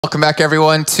Welcome back,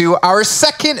 everyone, to our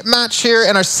second match here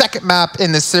and our second map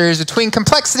in this series between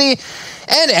compLexity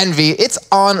and Envy. It's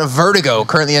on Vertigo.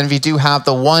 Currently, Envy do have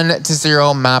the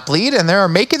 1-0 map lead, and they are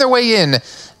making their way in,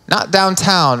 not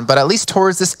downtown, but at least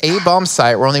towards this A-bomb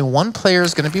site where only one player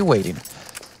is going to be waiting.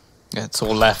 It's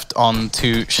all left on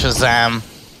to Shazam.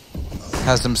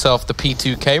 Has himself the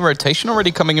P2K rotation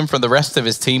already coming in from the rest of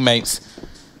his teammates.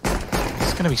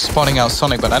 He's going to be spotting out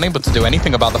Sonic, but unable to do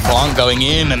anything about the flank going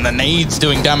in, and the nades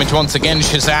doing damage once again.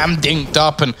 Shazam dinked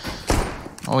up, and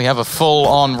we have a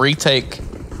full-on retake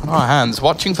on our hands.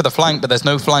 Watching for the flank, but there's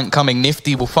no flank coming.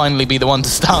 Nifty will finally be the one to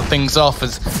start things off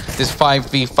as this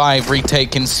 5v5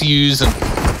 retake ensues, and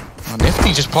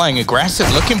Nifty just playing aggressive,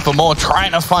 looking for more,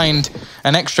 trying to find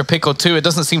an extra pick or two. It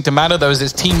doesn't seem to matter, though, as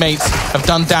his teammates have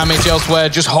done damage elsewhere,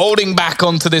 just holding back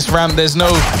onto this ramp. There's no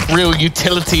real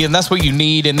utility, and that's what you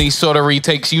need in these sort of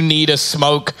retakes. You need a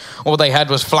smoke. All they had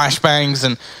was flashbangs,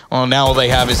 and well, now all they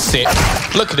have is Sick.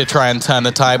 Looking to try and turn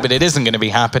the tide, but it isn't going to be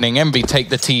happening. Envy take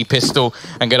the T-pistol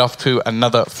and get off to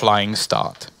another flying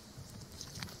start.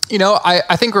 You know,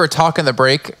 I think we were talking the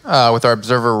break with our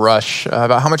observer Rush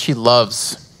about how much he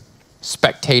loves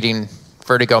spectating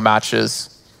Vertigo matches.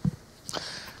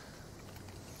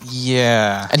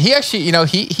 Yeah. And he actually, you know,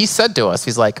 he said to us,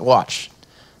 he's like, watch,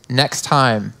 next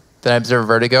time that I observe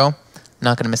Vertigo, I'm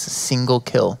not going to miss a single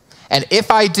kill. And if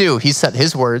I do, he said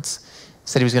his words,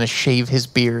 said he was going to shave his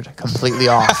beard completely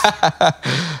off.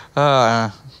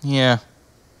 Yeah.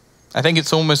 I think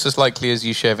it's almost as likely as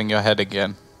you shaving your head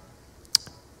again.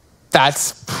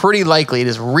 That's pretty likely. It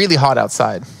is really hot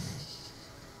outside.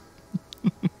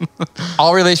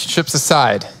 All relationships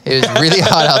aside, it is really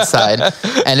hot outside,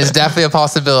 and it's definitely a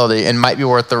possibility and might be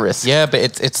worth the risk. Yeah, but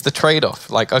it's the trade-off.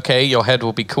 Like, okay, your head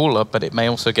will be cooler, but it may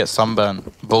also get sunburn.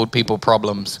 Bald people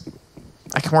problems.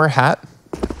 I can wear a hat.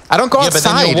 I don't go outside.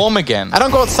 Yeah, but then you're warm again. I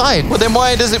don't go outside. Well, then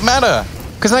why does it matter?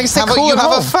 Because I can stay cool you at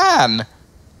home. have a fan.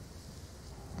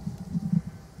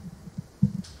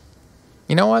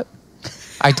 You know what?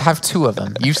 I have two of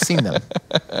them. You've seen them.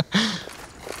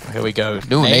 Here we go.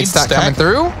 Ooh, nade stack coming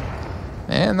through.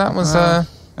 And that was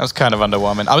kind of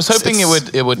underwhelming. I was hoping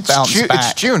it would bounce back.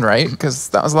 It's June, right? Because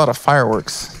that was a lot of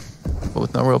fireworks, but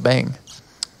with no real bang.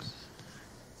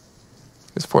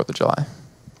 It's 4th of July.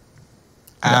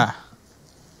 Ah.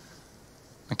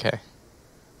 Okay.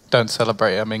 Don't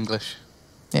celebrate. I'm English.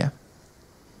 Yeah.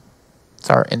 It's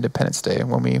our Independence Day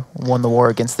when we won the war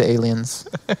against the aliens.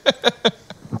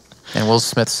 And Will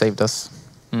Smith saved us.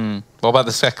 What about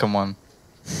the second one?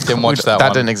 Didn't watch that one.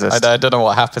 That didn't exist. I don't know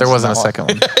what happened. There wasn't a second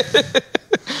one.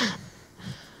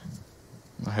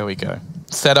 Here we go.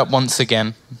 Set up once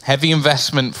again. Heavy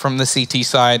investment from the CT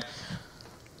side.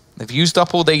 They've used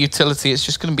up all their utility. It's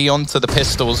just going to be onto the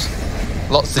pistols.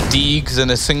 Lots of Deegs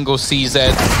and a single CZ.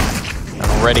 And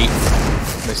already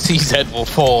the CZ will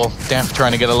fall. Def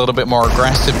trying to get a little bit more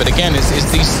aggressive. But again, it's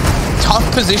these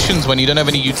tough positions when you don't have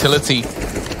any utility.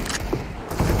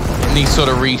 These sort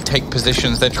of retake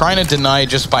positions, they're trying to deny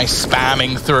just by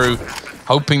spamming through,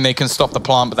 hoping they can stop the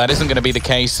plant, but that isn't going to be the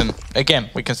case. And again,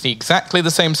 we can see exactly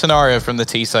the same scenario from the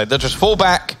T side. They'll just fall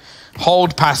back,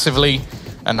 hold passively,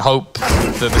 and hope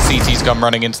that the CTs come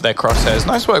running into their crosshairs.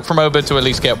 Nice work from Oba to at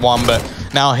least get one, but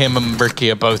now him and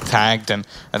Ricky are both tagged, and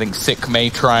I think Sick may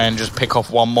try and just pick off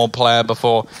one more player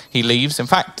before he leaves. In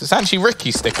fact, it's actually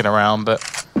Ricky sticking around,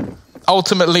 but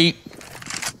ultimately,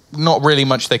 not really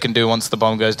much they can do once the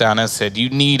bomb goes down. As I said, you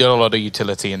need a lot of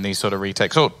utility in these sort of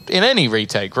retakes, or in any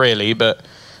retake, really, but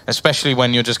especially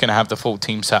when you're just going to have the full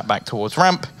team sat back towards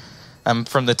ramp. And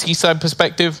from the T-side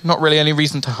perspective, not really any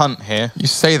reason to hunt here. You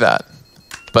say that,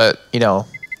 but, you know,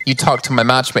 you talk to my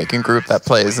matchmaking group that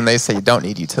plays, and they say you don't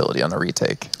need utility on a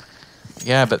retake.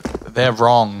 Yeah, but they're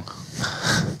wrong.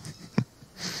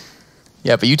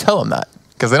 Yeah, but you tell them that,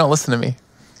 because they don't listen to me.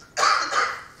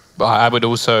 But I would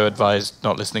also advise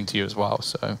not listening to you as well,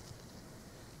 so.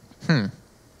 So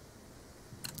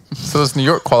those New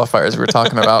York qualifiers we were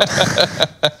talking about.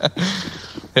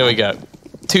 Here we go.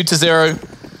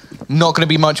 2-0. Not going to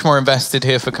be much more invested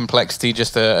here for compLexity.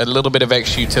 Just a little bit of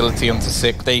extra utility onto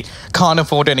Sick. They can't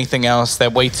afford anything else. They're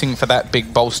waiting for that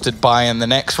big bolstered buy in the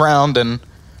next round. And,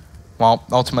 well,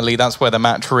 ultimately that's where the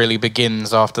match really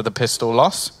begins after the pistol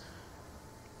loss.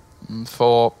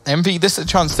 For Envy, this is a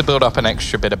chance to build up an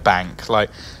extra bit of bank.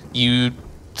 Like, you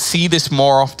see this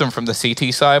more often from the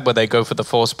CT side, where they go for the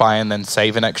force buy and then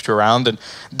save an extra round, and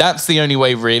that's the only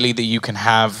way really that you can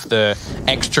have the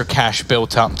extra cash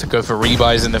built up to go for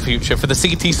rebuys in the future. For the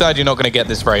CT side, you're not going to get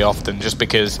this very often, just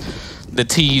because the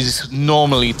Ts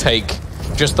normally take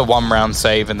just the 1 round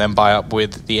save and then buy up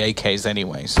with the AKs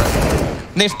anyway. So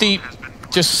Nifty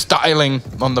just styling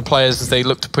on the players as they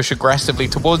look to push aggressively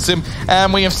towards him.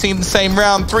 And we have seen the same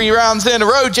round 3 rounds in a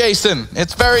row, Jason.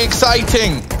 It's very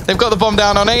exciting. They've got the bomb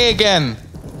down on A again.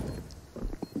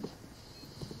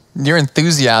 Your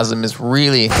enthusiasm is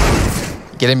really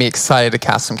getting me excited to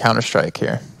cast some Counter-Strike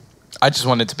here. I just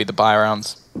want it to be the buy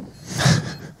rounds.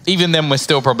 Even then, we're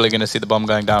still probably going to see the bomb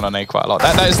going down on A quite a lot.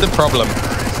 That is the problem.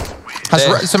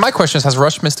 So my question is, has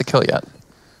Rush missed a kill yet?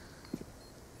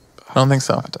 I don't think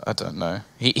so. I don't know.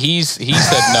 He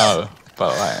said no,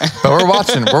 but like. But we're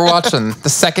watching. We're watching. The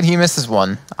second he misses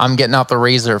one, I'm getting out the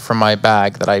razor from my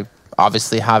bag that I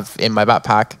obviously have in my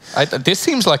backpack. This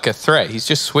seems like a threat. He's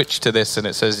just switched to this, and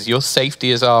it says your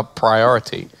safety is our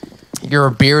priority. Your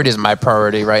beard is my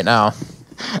priority right now.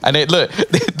 And look,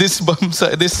 this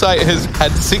site has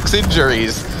had 6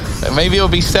 injuries. Maybe it'll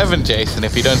be 7, Jason,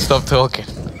 if you don't stop talking.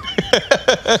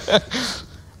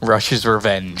 Rush's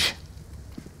revenge.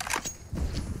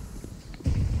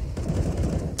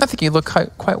 I think you look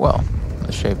quite well with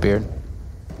a shaved beard.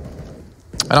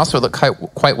 And also it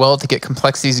looked quite well to get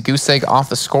complexity's goose egg off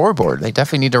the scoreboard. They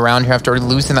definitely need a round here after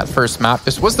losing that first map.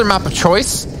 This was their map of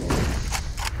choice.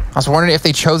 I was wondering if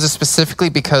they chose it specifically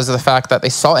because of the fact that they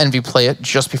saw Envy play it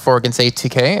just before against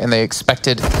ATK and they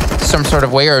expected some sort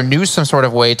of way or knew some sort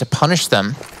of way to punish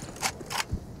them.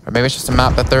 Or maybe it's just a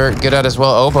map that they're good at as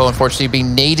well. Oboe, unfortunately,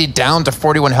 being naded down to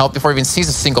 41 health before he even sees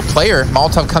a single player.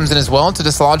 Molotov comes in as well to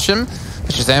dislodge him.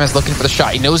 Shazam is looking for the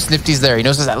shot. He knows Nifty's there. He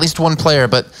knows there's at least one player,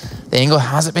 but the angle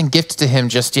hasn't been gifted to him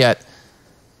just yet.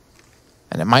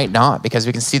 And it might not, because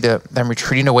we can see them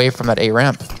retreating away from that A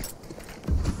ramp.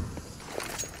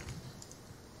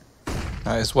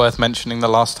 It's worth mentioning the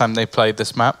last time they played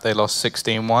this map, they lost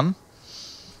 16-1.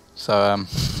 So,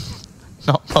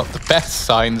 not the best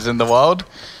signs in the world.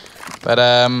 But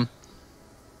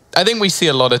I think we see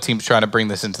a lot of teams trying to bring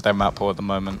this into their map pool at the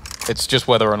moment. It's just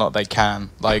whether or not they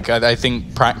can. Like, I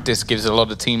think practice gives a lot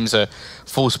of teams a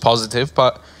false positive,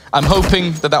 but I'm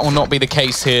hoping that that will not be the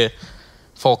case here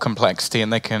for compLexity,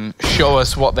 and they can show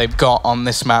us what they've got on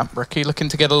this map. Ricky looking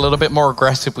to get a little bit more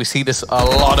aggressive. We see this a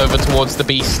lot over towards the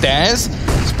B stairs.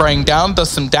 Spraying down, does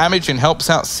some damage, and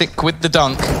helps out Sick with the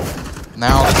dunk.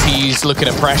 Now the T's looking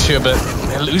at pressure, but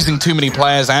they're losing too many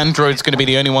players. Android's going to be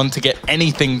the only one to get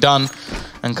anything done.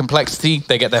 And compLexity,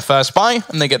 they get their first buy,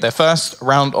 and they get their first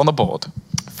round on the board.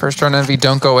 First round Envy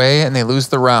don't go A, and they lose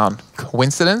the round.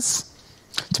 Coincidence?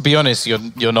 To be honest,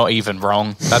 you're not even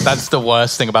wrong. That's the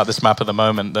worst thing about this map at the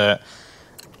moment. That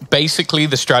basically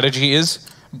the strategy is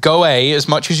go A as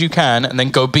much as you can, and then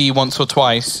go B once or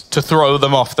twice to throw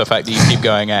them off the fact that you keep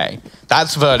going A.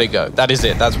 That's Vertigo. That is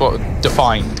it. That's what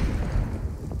defined.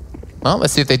 Well,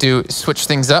 let's see if they do switch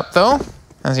things up, though.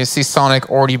 As you see, Sonic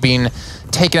already being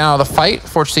taken out of the fight.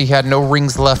 Fortunately, he had no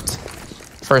rings left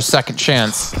for a second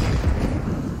chance.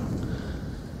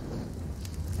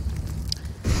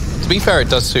 To be fair, it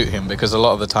does suit him, because a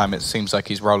lot of the time it seems like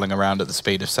he's rolling around at the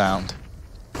speed of sound.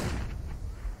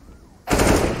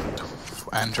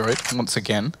 Android, once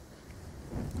again.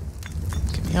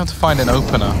 Being able to find an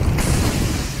opener.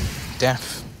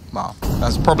 Def. Well,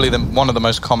 that's probably one of the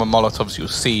most common Molotovs you'll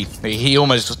see. He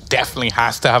almost definitely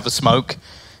has to have a smoke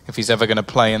if he's ever going to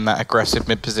play in that aggressive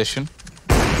mid position.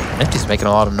 Nifty's making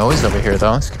a lot of noise over here,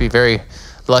 though. This could be very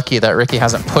lucky that Ricky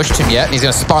hasn't pushed him yet, and he's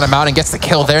going to spawn him out and gets the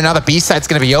kill there. Now the B side's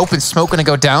going to be open, smoke going to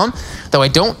go down, though I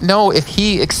don't know if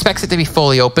he expects it to be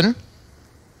fully open.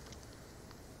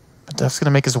 But Def's going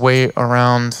to make his way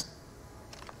around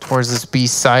towards this B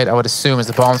side, I would assume, as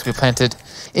the bomb's going to be planted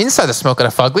inside the smoke out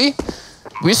of Fugly.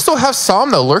 We still have Som,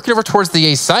 though, lurking over towards the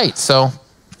A site, so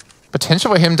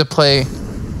potential for him to play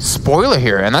spoiler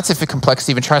here, and that's if the compLexity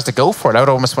even tries to go for it. I would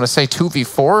almost want to say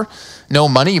 2v4, no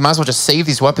money. You might as well just save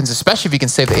these weapons, especially if you can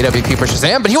save the AWP for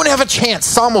Shazam, but he won't have a chance.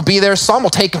 Som will be there, Som will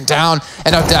take him down,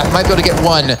 and now Def might be able to get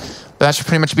one, but that should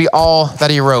pretty much be all that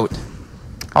he wrote.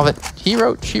 All that he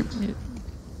wrote,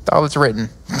 all that's written.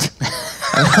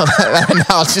 And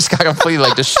now it's just got completely,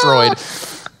 like, destroyed.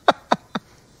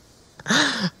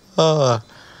 I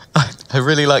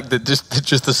really like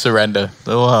just the surrender.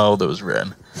 Oh, wow, that was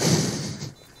written.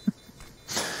 He's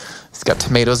got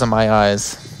tomatoes in my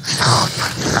eyes.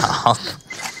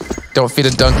 Don't feed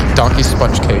a donkey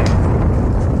sponge cake.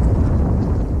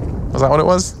 Was that what it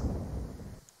was?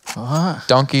 What?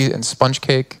 Donkey and sponge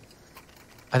cake.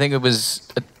 I think it was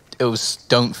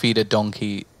don't feed a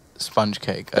donkey sponge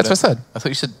cake. That's what I said. I thought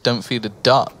you said don't feed a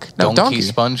duck. No, donkey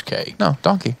sponge cake. No,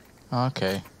 donkey.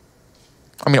 Okay.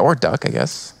 I mean, or duck, I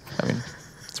guess. I mean,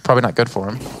 it's probably not good for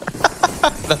him.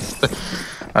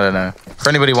 I don't know. For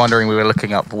anybody wondering, we were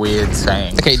looking up weird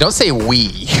sayings. Okay, don't say we.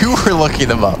 You were looking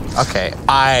them up. Okay,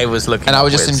 I was looking and I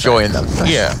was just enjoying them.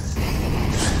 Yeah.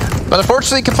 But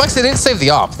unfortunately, compLexity didn't save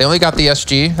the op. They only got the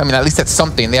SG. I mean, at least that's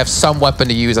something. They have some weapon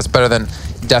to use. That's better than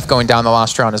Def going down the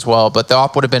last round as well. But the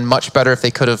op would have been much better if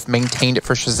they could have maintained it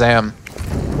for Shazam.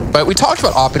 But we talked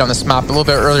about opping on this map a little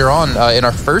bit earlier on in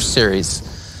our first series.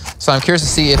 So I'm curious to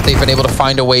see if they've been able to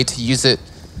find a way to use it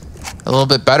a little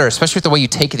bit better, especially with the way you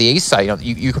take the A site.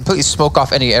 You completely smoke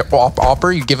off any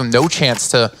opper. You give them no chance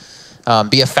to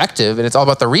be effective. And it's all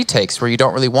about the retakes where you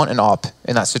don't really want an op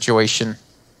in that situation.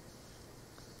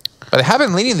 But they have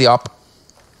been leaning the op.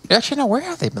 Actually, no, where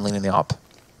have they been leaning the op?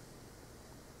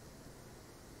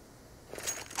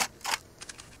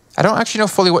 I don't actually know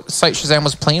fully what site Shazam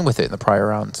was playing with it in the prior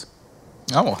round.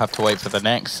 Oh, we'll have to wait for the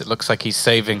next. It looks like he's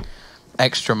saving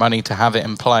extra money to have it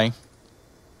in play.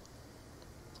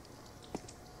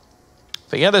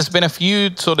 But yeah, there's been a few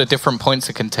sort of different points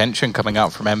of contention coming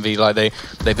out from Envy. Like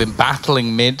they've been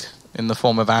battling mid in the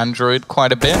form of Android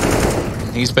quite a bit.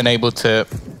 He's been able to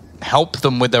help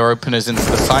them with their openers into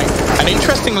the site. And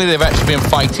interestingly, they've actually been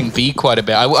fighting B quite a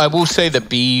bit. I will say that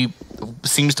B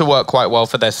seems to work quite well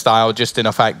for their style, just in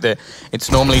the fact that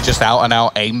it's normally just out and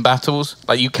out aim battles.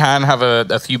 Like you can have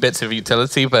a few bits of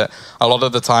utility, but a lot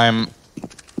of the time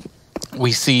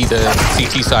we see the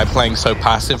CT side playing so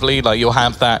passively. Like you'll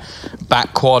have that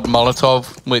back quad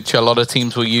Molotov, which a lot of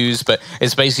teams will use, but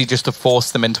it's basically just to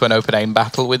force them into an open aim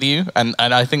battle with you. And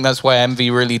I think that's where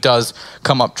Envy really does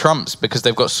come up trumps, because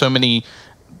they've got so many,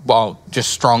 well, just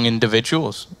strong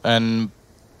individuals. And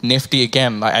Nifty,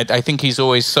 again, like I think he's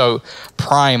always so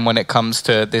prime when it comes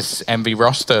to this Envy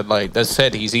roster. Like I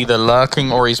said, he's either lurking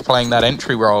or he's playing that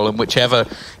entry role, and whichever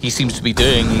he seems to be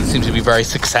doing, he seems to be very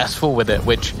successful with it,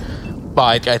 which...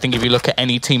 But I think if you look at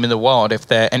any team in the world, if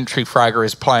their entry fragger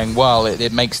is playing well,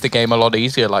 it makes the game a lot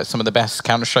easier. Like some of the best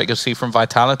Counter-Strike you'll see from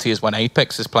Vitality is when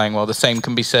Apex is playing well. The same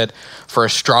can be said for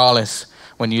Astralis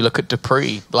when you look at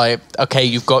Dupree. Like, okay,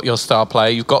 you've got your star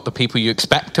player, you've got the people you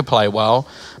expect to play well,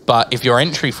 but if your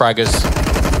entry fragger's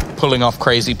pulling off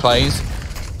crazy plays,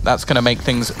 that's going to make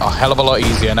things a hell of a lot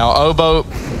easier. Now, Obo,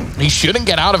 he shouldn't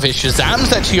get out of it.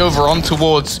 Shazam's actually over on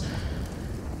towards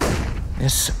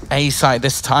this A site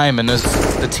this time, and as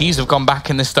the T's have gone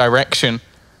back in this direction,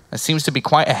 there seems to be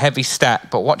quite a heavy stat,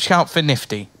 but watch out for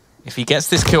Nifty. If he gets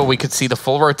this kill, we could see the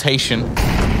full rotation.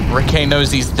 Ricky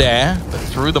knows he's there, but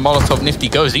through the Molotov, Nifty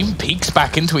goes. Even peeks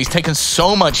back into it. He's taken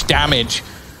so much damage.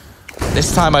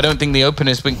 This time, I don't think the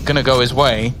opener's going to go his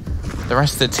way. The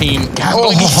rest of the team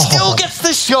gambling. He still gets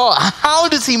the shot. How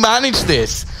does he manage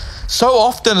this? So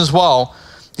often as well.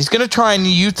 He's going to try and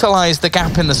utilize the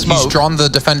gap in the smoke. He's drawn the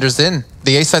defenders in.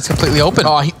 The A site's completely open.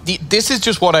 Oh, this is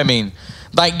just what I mean.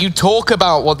 Like, you talk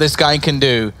about what this guy can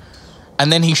do,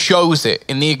 and then he shows it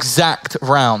in the exact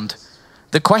round.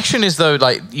 The question is, though,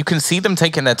 like, you can see them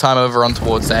taking their time over on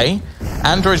towards A.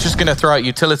 Android's just going to throw out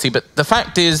utility, but the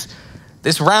fact is,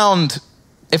 this round...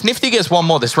 If Nifty gets one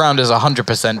more, this round is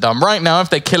 100% done. Right now, if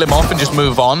they kill him off and just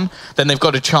move on, then they've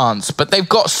got a chance. But they've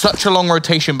got such a long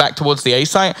rotation back towards the A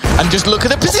site. And just look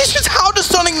at the positions. How does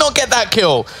Sonic not get that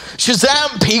kill?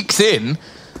 Shazam peeks in.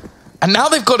 And now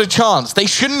they've got a chance. They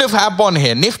shouldn't have had one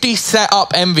here. Nifty set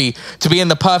up Envy to be in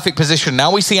the perfect position.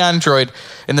 Now we see Android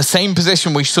in the same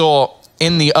position we saw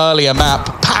in the earlier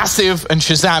map. Passive, and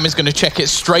Shazam is going to check it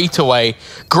straight away.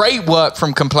 Great work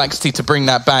from compLexity to bring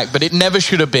that back, but it never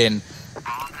should have been.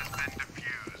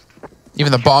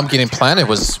 Even the bomb getting planted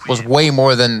was way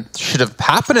more than should have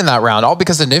happened in that round. All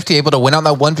because of Nifty able to win out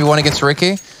that 1v1 against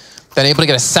Ricky. Then able to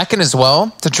get a second as well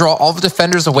to draw all the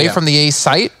defenders away from the A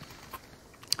site.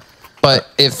 But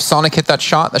if Sonic hit that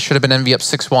shot, that should have been Envy up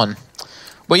 6-1.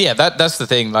 Well, yeah, that's the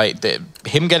thing. Like,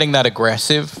 him getting that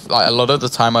aggressive, like, a lot of the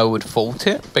time I would fault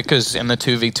it, because in the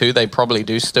 2v2, they probably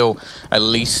do still at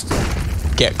least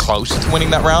get close to winning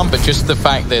that round. But just the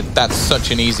fact that that's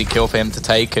such an easy kill for him to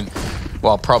take, and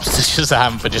well, props to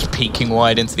Shazam for just peeking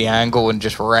wide into the angle and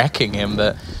just wrecking him.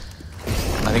 But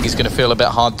I think he's going to feel a bit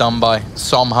hard done by.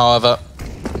 Som, however,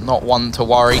 not one to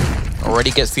worry. Already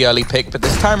gets the early pick, but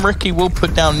this time Ricky will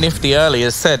put down Nifty early.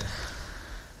 As said,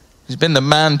 he's been the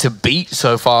man to beat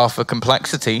so far for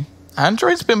compLexity.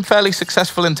 Android's been fairly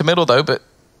successful into middle, though, but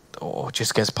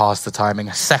just gets past the timing.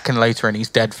 A second later and he's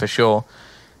dead for sure.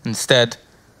 Instead,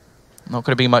 not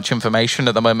going to be much information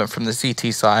at the moment from the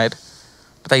CT side.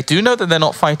 But they do know that they're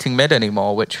not fighting mid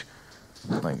anymore, which,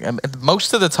 like,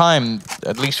 most of the time,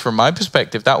 at least from my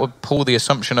perspective, that would pull the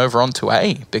assumption over onto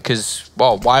A. Because,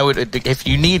 well, why would it, if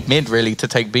you need mid really to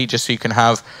take B just so you can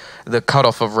have the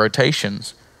cutoff of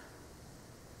rotations?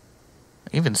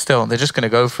 Even still, they're just going to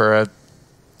go for a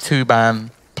 2-ban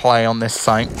play on this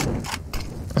site.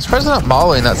 I'm surprised they're not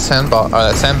mauling that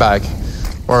sandbag,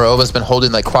 where Oba's been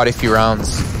holding like quite a few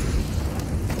rounds.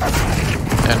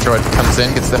 Android comes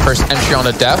in, gets the first entry on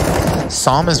a Def.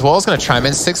 Psalm as well is going to chime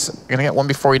in. 6 going to get one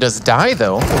before he does die,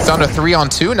 though. It's down to a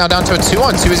 3-on-2. Now down to a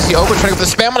 2-on-2 as the Ogo trying to go for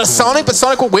the spam on a Sonic, but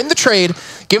Sonic will win the trade.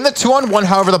 Give him the 2-on-1.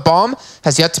 However, the bomb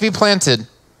has yet to be planted. And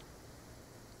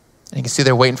you can see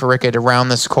they're waiting for Ricky to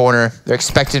round this corner. They're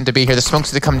expecting him to be here. The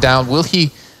smoke's going to come down. Will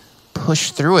he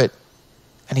push through it?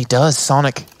 And he does.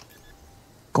 Sonic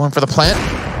going for the plant.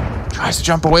 Tries to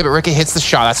jump away, but Ricky hits the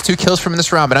shot. That's 2 kills from him in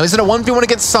this round. But now he's in a 1v1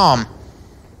 against Psalm.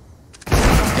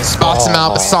 He spots him out,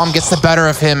 but Psalm gets the better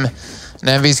of him. And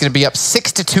Envy's going to be up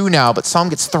 6-2 now, but Psalm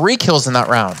gets 3 kills in that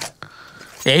round.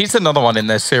 Yeah, he's another one in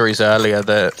their series earlier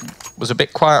that was a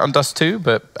bit quiet on Dust 2,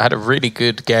 but had a really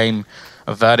good game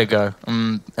of Vertigo.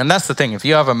 And that's the thing. If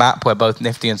you have a map where both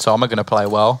Nifty and Psalm are going to play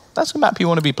well, that's a map you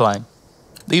want to be playing.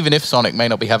 Even if Sonic may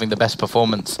not be having the best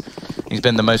performance, he's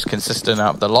been the most consistent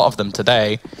out of the lot of them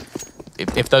today.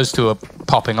 If those two are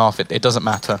popping off, it doesn't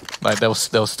matter. Like they'll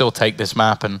still take this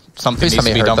map, and something needs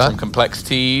to be done from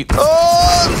compLexity.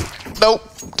 Oh! Nope,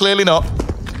 clearly not.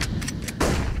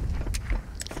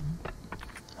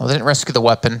 Well, they didn't rescue the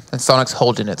weapon, and Sonic's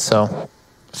holding it, so...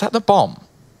 Is that the bomb?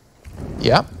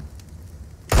 Yeah.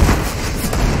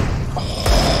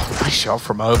 Oh, nice shot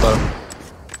from Obo.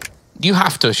 You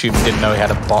have to assume he didn't know he had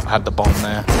the bomb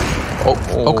there.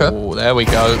 Oh, okay. There we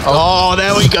go. Oh,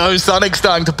 there we go. Sonic's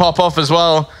starting to pop off as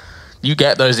well. You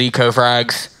get those eco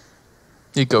frags.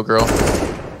 You go, girl.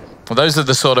 Well, those are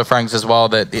the sort of frags as well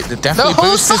that it definitely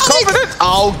boosts his confidence.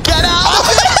 Oh, get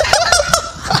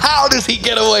out! How does he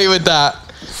get away with that?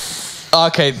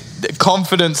 Okay,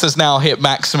 confidence has now hit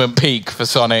maximum peak for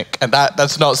Sonic, and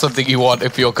that's not something you want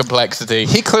if you're compLexity.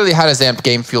 He clearly had his amped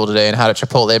game fuel today and had a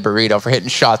Chipotle burrito for hitting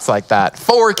shots like that.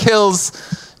 4 kills,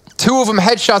 2 of them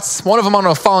headshots, 1 of them on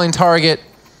a falling target.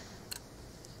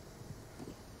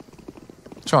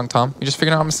 What's wrong, Tom? You just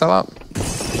figuring out how to sell out?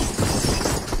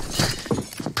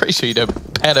 I'm pretty sure you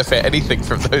don't benefit anything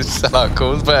from those sellout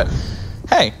calls, but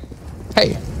hey.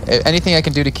 Hey, anything I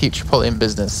can do to keep Chipotle in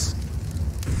business.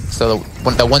 So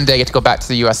that one day I get to go back to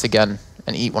the US again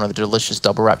and eat one of the delicious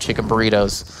double wrap chicken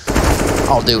burritos,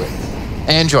 I'll do it.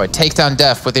 Android, takedown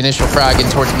Def with the initial frag in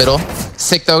towards middle.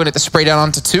 Sick though, gonna get the spray down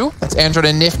onto 2. That's Android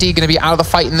and Nifty, gonna be out of the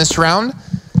fight in this round.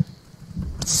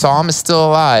 Psalm is still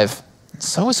alive.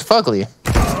 So is Fugly.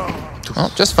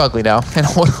 Oh, just Fugly now. And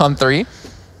 1-on-3.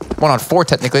 1-on-4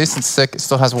 technically, since Sick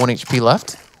still has 1 HP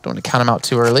left. Don't want to count him out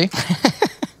too early.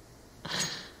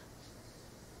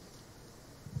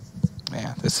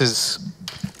 Yeah, this is,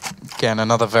 again,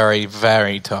 another very,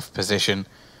 very tough position.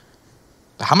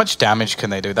 How much damage can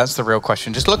they do? That's the real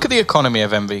question. Just look at the economy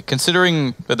of Envy.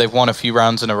 Considering that they've won a few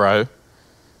rounds in a row,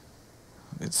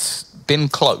 it's been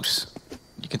close.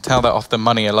 You can tell that off the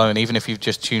money alone, even if you've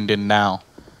just tuned in now.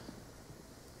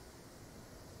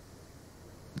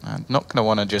 I'm not going to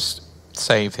want to just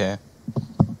save here.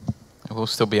 We'll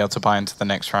still be able to buy into the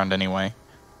next round anyway.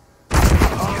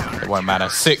 It won't matter.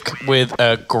 Sick with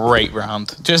a great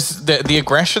round. Just the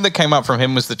aggression that came out from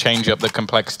him was the change-up that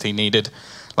compLexity needed.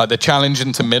 Like the challenge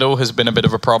into middle has been a bit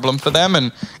of a problem for them,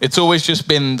 and it's always just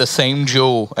been the same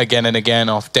duel again and again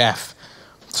off Def.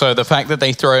 So the fact that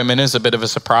they throw him in as a bit of a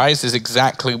surprise is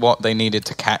exactly what they needed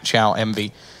to catch out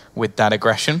Envy with that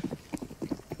aggression.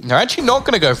 They're actually not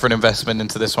going to go for an investment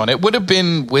into this one. It would have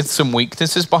been with some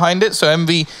weaknesses behind it. So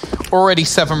Envy already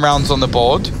 7 rounds on the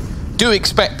board. Do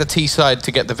expect the T-side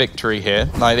to get the victory here.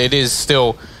 Like, it is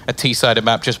still a T-sided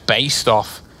map just based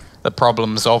off the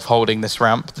problems of holding this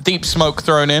ramp. The deep smoke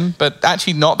thrown in, but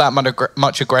actually not that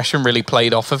much aggression really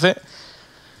played off of it.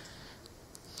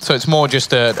 So it's more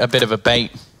just a bit of a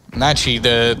bait. And actually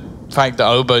the fact that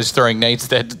Obo's throwing nades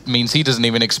there means he doesn't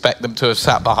even expect them to have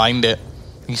sat behind it.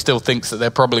 He still thinks that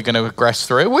they're probably going to aggress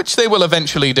through it, which they will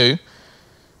eventually do.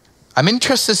 I'm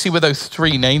interested to see where those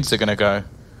 3 nades are going to go.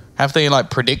 Have they like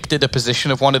predicted a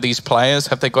position of one of these players?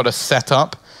 Have they got a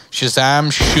setup?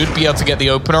 Shazam should be able to get the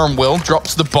opener, and Will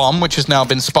drops the bomb, which has now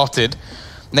been spotted.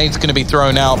 Nade's going to be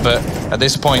thrown out, but at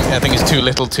this point, I think it's too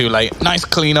little too late. Nice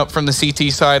cleanup from the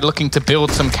CT side, looking to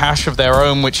build some cash of their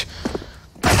own, which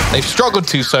they've struggled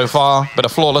to so far, but a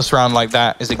flawless round like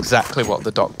that is exactly what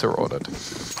the doctor ordered.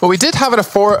 Well, we did have it a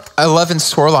 4-11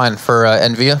 scoreline for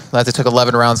Envy. They took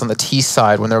 11 rounds on the T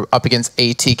side when they're up against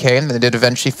ATK, and they did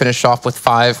eventually finish off with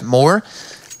 5 more.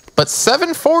 But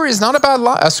 7-4 is not a bad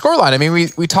scoreline. I mean,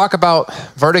 we talk about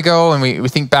Vertigo, and we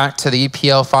think back to the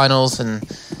EPL finals and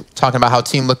talking about how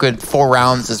Team Liquid 4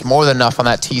 rounds is more than enough on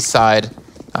that T side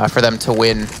for them to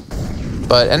win.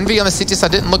 But Envy on the CT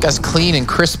side didn't look as clean and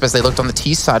crisp as they looked on the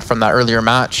T side from that earlier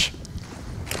match.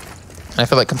 And I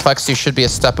feel like compLexity should be a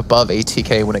step above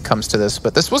ATK when it comes to this.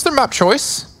 But this was their map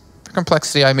choice. For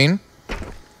compLexity, I mean.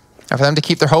 And for them to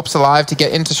keep their hopes alive to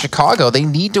get into Chicago, they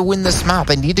need to win this map.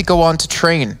 They need to go on to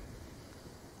train.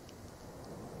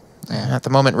 And at the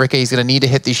moment, Ricky is going to need to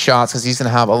hit these shots because he's going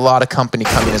to have a lot of company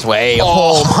coming his way.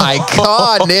 Oh my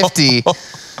God, Nifty.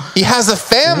 He has a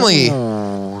family.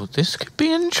 Ooh, this could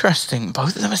be interesting.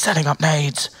 Both of them are setting up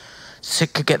nades.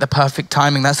 Sick could get the perfect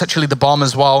timing. That's actually the bomb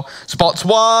as well. Spots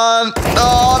one.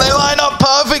 Oh, they line up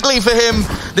perfectly for him.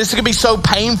 This is going to be so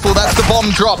painful. That's the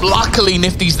bomb drop. Luckily,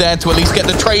 Nifty's there to at least get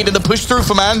the trade and the push through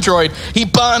from Android. He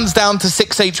burns down to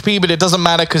 6 HP, but it doesn't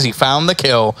matter because he found the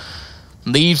kill.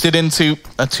 Leaves it into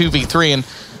a 2v3, and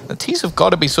the T's have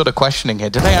got to be sort of questioning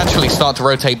here. Do they actually start to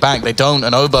rotate back? They don't,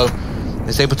 and Obo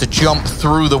is able to jump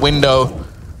through the window,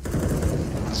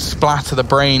 splatter the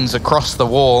brains across the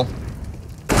wall.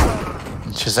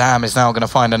 Shazam is now going to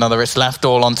find another. It's left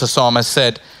all onto Som, as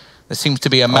said. There seems to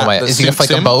be a map that is he going to flank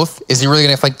them both? Is he really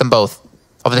going to flank them both?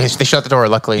 Oh, they shut the door,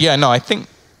 luckily. Yeah, no, I think...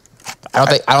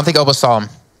 I don't think Obo saw him,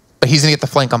 but he's going to get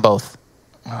the flank on both.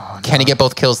 Oh, no. Can he get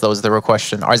both kills, though, is the real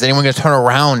question. Or is anyone going to turn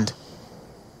around?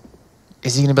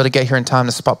 Is he going to be able to get here in time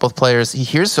to spot both players? He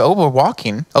hears Obo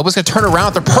walking. Obo's going to turn around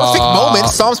at the perfect moment.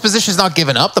 Som's position is not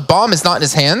given up. The bomb is not in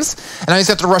his hands. And now he's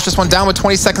got to rush this one down with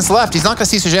 20 seconds left. He's not going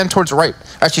to see Shazam towards the right,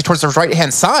 actually towards the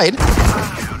right-hand side.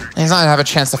 And he's not going to have a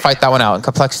chance to fight that one out. And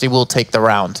compLexity will take the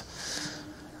round.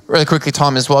 Really quickly,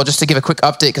 Tom, as well, just to give a quick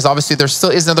update, because obviously there still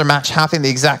is another match happening at the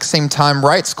exact same time.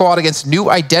 Right Squad against New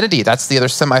Identity. That's the other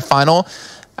semifinal.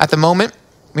 At the moment,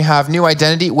 we have New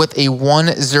Identity with a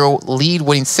 1-0 lead,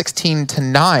 winning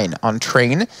 16-9 on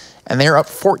Train, and they're up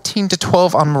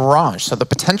 14-12 on Mirage. So the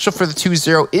potential for the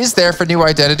 2-0 is there for New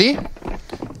Identity,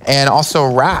 and also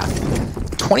Wrath,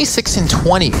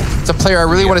 26-20. It's a player I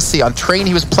really want to see. On Train,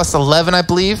 he was plus 11, I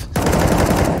believe.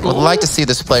 Would like to see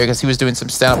this player because he was doing some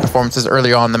stand-up performances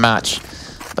earlier on in the match.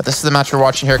 But this is the match we're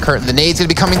watching here currently. The nade's going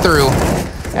to be coming through,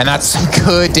 and that's some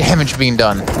good damage being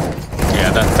done. Yeah,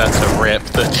 that's a rip.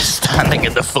 They're just standing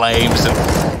in the flames,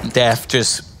 and Def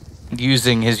just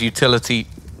using his utility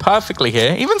perfectly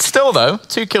here. Even still, though,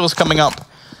 2 kills coming up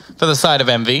for the side of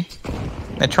Envy.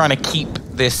 They're trying to keep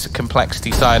this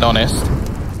compLexity side honest.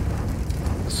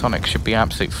 Sonic should be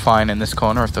absolutely fine in this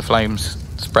corner if the flames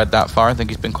spread that far. I think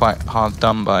he's been quite hard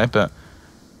done by, but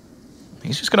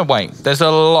he's just going to wait. There's a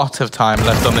lot of time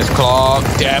left on this clock.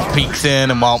 Def peeks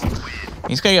in, and well,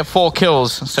 he's going to get 4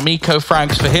 kills. Some eco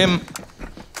frags for him.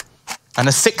 And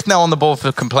a 6th now on the board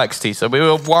for compLexity. So we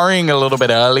were worrying a little bit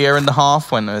earlier in the half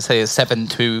when, I say, a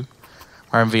 7-2,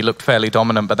 where MV looked fairly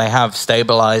dominant, but they have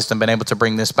stabilized and been able to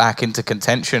bring this back into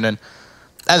contention. And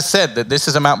as said, that this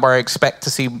is a map where I expect to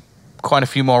see quite a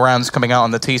few more rounds coming out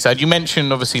on the T side. You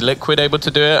mentioned, obviously, Liquid able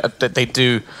to do it. That they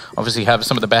do, obviously, have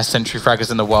some of the best sentry fraggers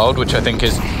in the world, which I think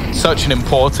is such an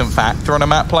important factor on a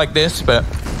map like this. But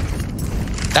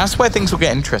that's where things will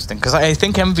get interesting, because I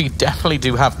think MV definitely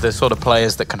do have the sort of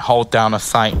players that can hold down a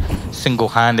site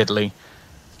single-handedly.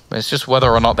 But it's just whether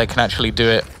or not they can actually do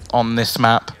it on this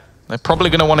map. They're probably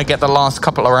going to want to get the last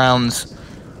couple of rounds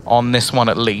on this one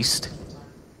at least.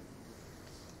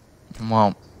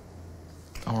 Well,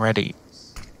 already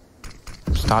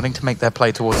starting to make their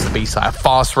play towards the B side. A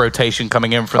fast rotation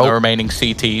coming in from the remaining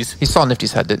CTs. He saw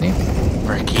Nifty's head, didn't he?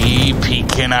 Ricky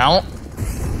peeking out.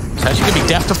 It's actually going to be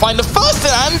Def to find the first,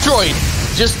 and Android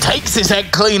just takes his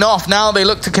head clean off. Now they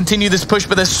look to continue this push,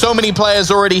 but there's so many players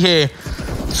already here.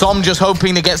 Som just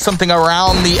hoping to get something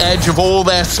around the edge of all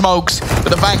their smokes. But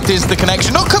the fact is, the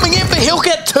connection not coming in, but he'll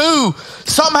get 2.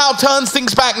 Somehow turns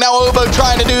things back. Now Obo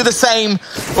trying to do the same.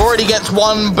 Already gets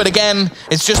 1, but again,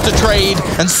 it's just a trade.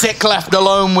 And Sick left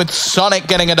alone with Sonic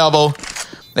getting a double.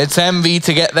 It's MV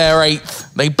to get their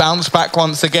 8th. They bounce back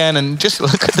once again, and just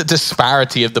look at the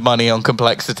disparity of the money on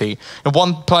compLexity.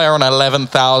 One player on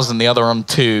 11,000, the other on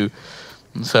 2.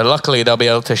 And so luckily they'll be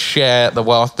able to share the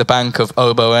wealth. The bank of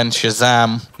Obo and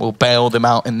Shazam will bail them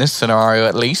out in this scenario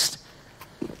at least.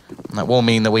 And that will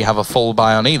mean that we have a full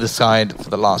buy on either side for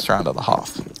the last round of the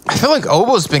half. I feel like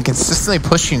Obo's been consistently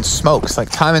pushing smokes, like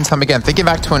time and time again. Thinking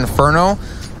back to Inferno,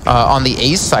 on the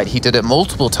Ace side, he did it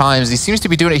multiple times. He seems to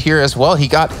be doing it here as well. He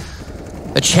got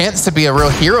a chance to be a real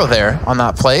hero there on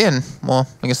that play, and, well,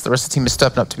 I guess the rest of the team is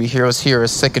stepping up to be heroes here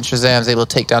as Sick and Shazam's able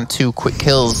to take down 2 quick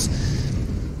kills.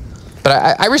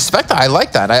 But I respect that. I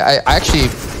like that. I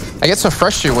get so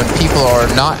frustrated when people are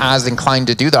not as inclined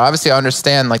to do that. Obviously, I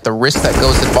understand like the risk that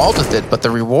goes involved with it, but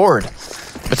the reward,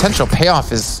 potential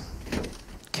payoff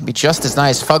can be just as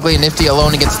nice. Fugly and Nifty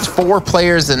alone against 4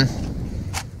 players, and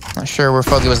not sure where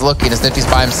Fugly was looking as Nifty's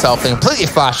by himself and completely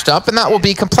flashed up, and that will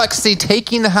be compLexity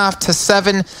taking the half to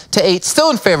 7-8,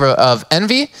 still in favor of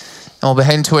Envy. And we'll be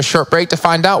heading to a short break to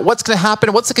find out what's going to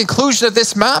happen, what's the conclusion of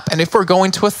this map, and if we're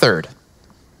going to a third.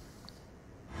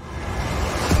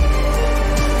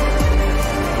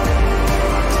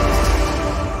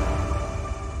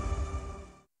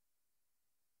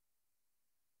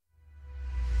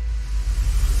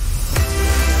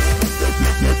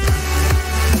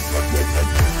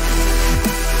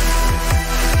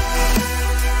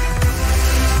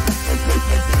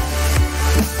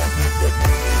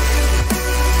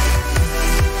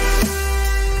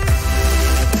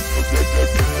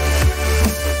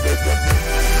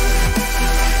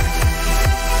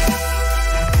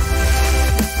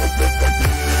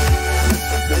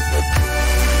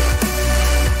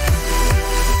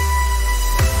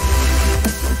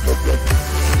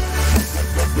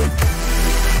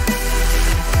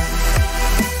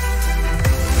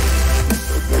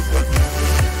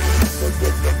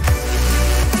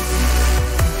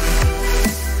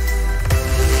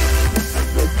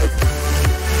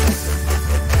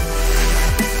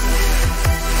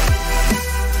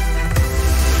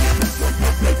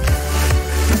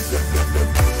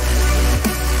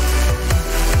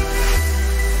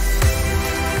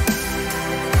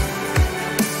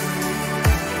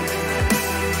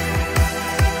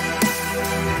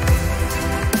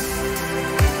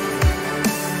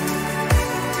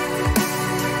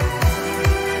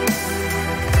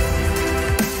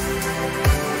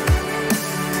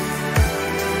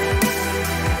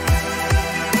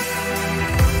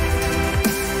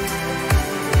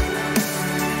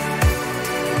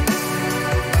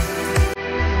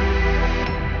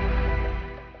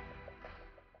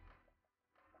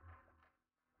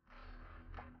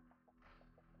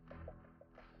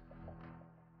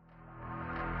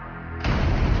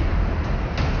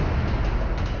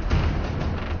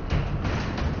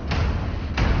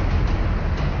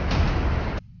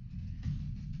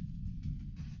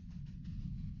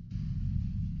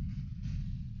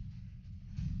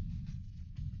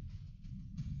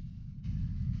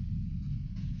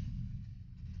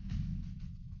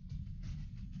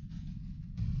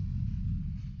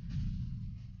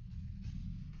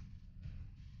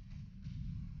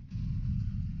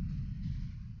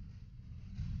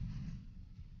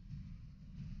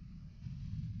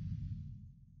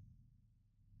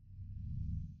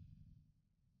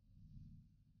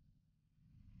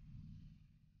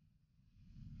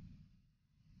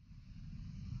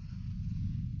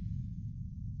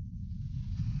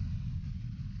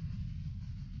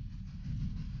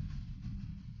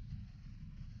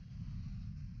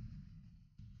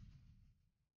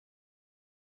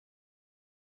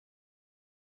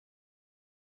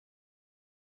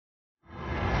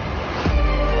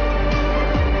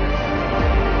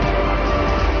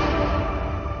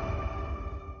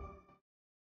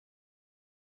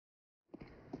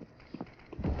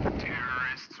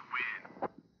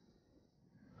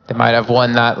 might have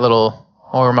won that little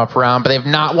warm-up round, but they've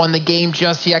not won the game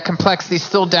just yet. compLexity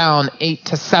still down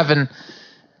 8-7.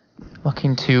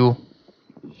 Looking to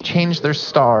change their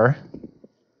star.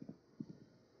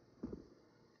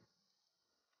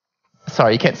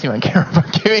 Sorry, you can't see me on camera,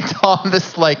 but giving Tom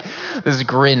this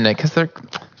grin because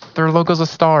their logo's a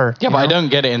star. Yeah, but I don't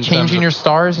get it in changing your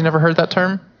stars. You never heard that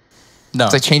term? No.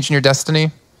 It's like changing your destiny.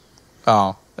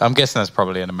 Oh, I'm guessing that's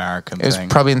probably an American thing. It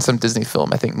was probably in some Disney film.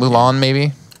 I think Mulan,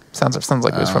 maybe. Sounds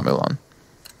like it was from Mulan.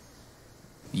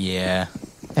 Yeah.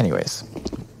 Anyways,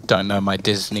 don't know my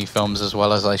Disney films as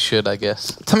well as I should, I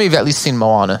guess. Tell me you've at least seen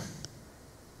Moana.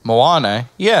 Moana?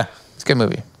 Yeah. It's a good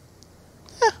movie.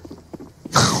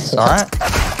 It's all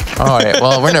right. All right,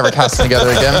 well, we're never casting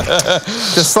together again.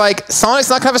 Just like Sonic's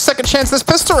not going to have a second chance this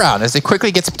pistol round as he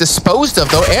quickly gets disposed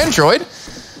of, though. Android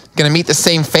going to meet the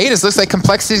same fate. It looks like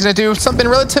compLexity is going to do something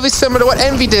relatively similar to what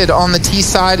Envy did on the T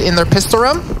side in their pistol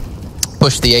round.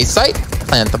 Push the A site,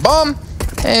 plant the bomb,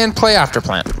 and play after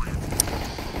plant.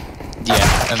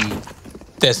 Yeah, and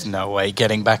there's no way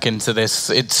getting back into this.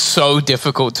 It's so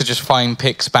difficult to just find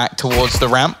picks back towards the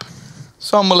ramp.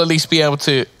 Some will at least be able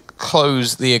to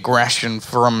close the aggression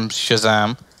from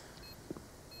Shazam.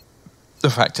 The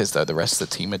fact is, though, the rest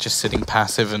of the team are just sitting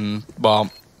passive and,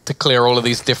 well, to clear all of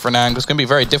these different angles is going to be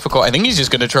very difficult. I think he's just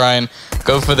going to try and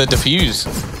go for the defuse.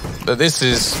 But this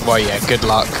is, well, yeah, good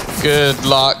luck. Good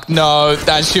luck. No,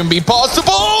 that shouldn't be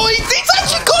possible. He's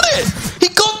actually got it. He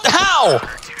got, how?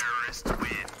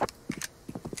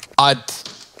 I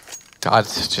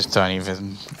just don't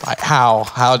even, like, how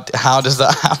does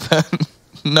that happen?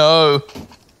 No.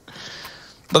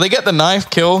 But they get the knife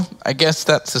kill. I guess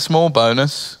that's a small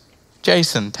bonus.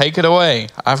 Jason, take it away.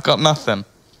 I've got nothing.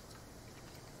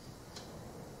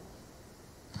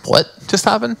 What just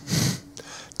happened?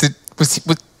 Was he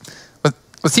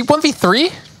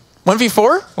 1v3?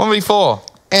 1v4? 1v4.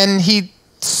 And he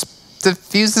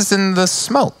diffuses in the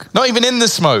smoke. Not even in the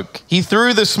smoke. He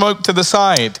threw the smoke to the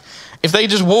side. If they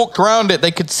just walked around it,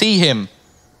 they could see him.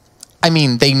 I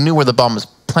mean, they knew where the bomb was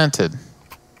planted.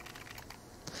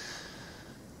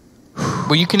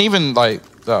 Well, you can even, like,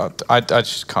 I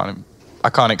just can't, I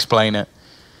can't explain it.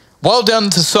 Well done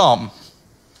to Som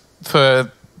for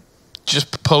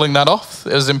just pulling that off.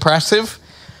 It was impressive,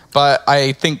 but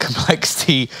I think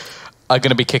compLexity are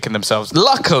going to be kicking themselves.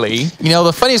 Luckily, you know,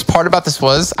 the funniest part about this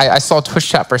was I saw Twitch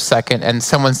chat for a second and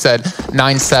someone said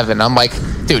 9-7. I'm like,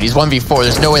 dude, he's 1v4.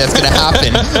 There's no way that's going to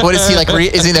happen. What is he like?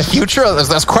 Is he in the future? I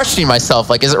was questioning myself.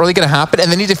 Like, is it really going to happen?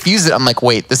 And then he defused it. I'm like,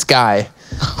 wait, this guy,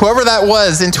 whoever that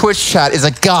was in Twitch chat, is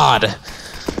a god.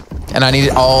 And I need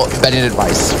all betting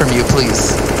advice from you,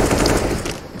 please.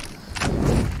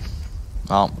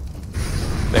 Well,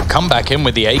 they've come back in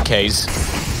with the AKs.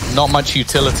 Not much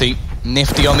utility.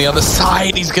 Nifty on the other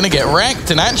side. He's going to get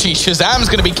wrecked. And actually, Shazam's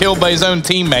going to be killed by his own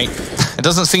teammate. It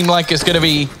doesn't seem like it's going to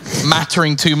be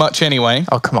mattering too much anyway.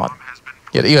 Oh, come on.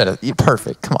 You're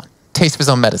perfect. Come on. Taste of his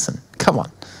own medicine. Come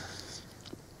on.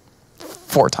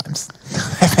 4 times.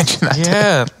 I mentioned that.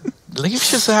 Yeah. Leave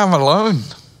Shazam alone.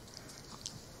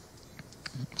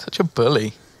 Such a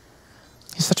bully.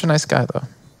 He's such a nice guy, though.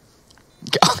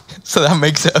 So that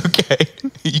makes it okay.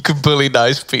 You can bully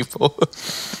nice people.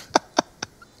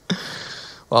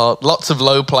 Well, lots of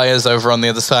low players over on the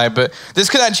other side, but this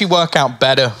could actually work out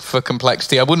better for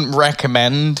compLexity. I wouldn't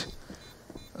recommend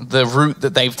the route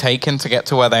that they've taken to get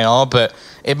to where they are, but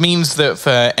it means that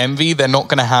for Envy, they're not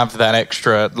going to have that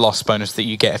extra loss bonus that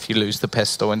you get if you lose the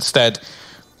pistol. Instead,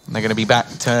 they're going to be back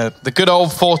to the good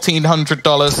old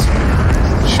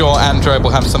 $1,400. Sure, Android will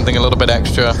have something a little bit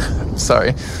extra.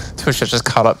 Sorry. Twitch chat just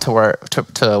caught up to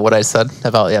what I said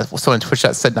about, yeah, someone in Twitch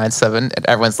chat said 9-7, and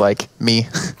everyone's like, me.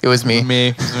 It was me.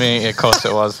 Me. Of course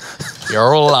it was.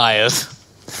 You're all liars.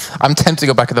 I'm tempted to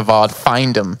go back to the VOD,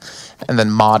 find him, and then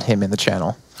mod him in the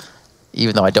channel,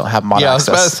 even though I don't have mod access. Yeah, I was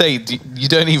about to say, you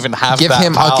don't even have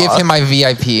that power. I'll give him my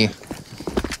VIP.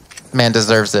 Man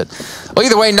deserves it. Well,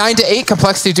 either way, 9-8,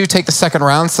 compLexity do take the second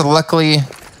round, so luckily going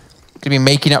to be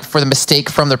making up for the mistake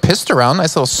from their pistol round.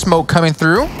 Nice little smoke coming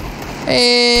through.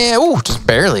 And, ooh, just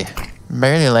barely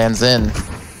lands in.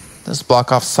 Let's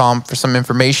block off Som for some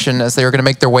information as they are going to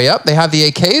make their way up. They have the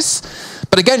AKs.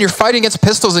 But again, you're fighting against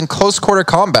pistols in close quarter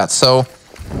combat, so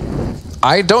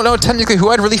I don't know technically who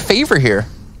I'd really favor here.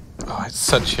 Oh, it's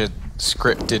such a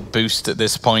scripted boost at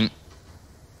this point.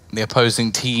 The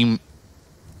opposing team,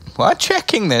 well,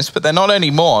 checking this, but they're not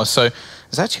anymore. So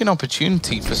there's actually an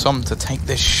opportunity for some to take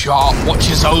this shot.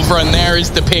 Watches over, and there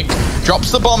is the pick. Drops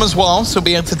the bomb as well, so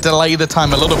be able to delay the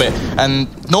time a little bit. And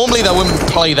normally that wouldn't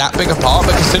play that big a part,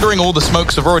 but considering all the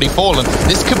smokes have already fallen,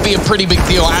 this could be a pretty big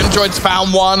deal. Android's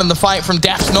found one, and the fight from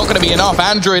Death's not going to be enough.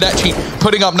 Android actually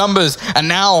putting up numbers, and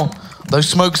now those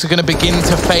smokes are going to begin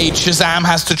to fade. Shazam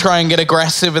has to try and get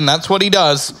aggressive, and that's what he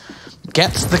does.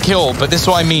 Gets the kill, but this is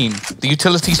what I mean. The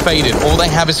utility's faded. All they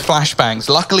have is flashbangs.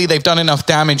 Luckily, they've done enough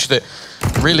damage that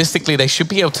realistically, they should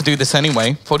be able to do this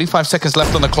anyway. 45 seconds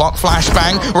left on the clock.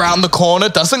 Flashbang round the corner.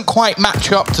 Doesn't quite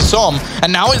match up to Som.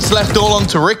 And now it's left all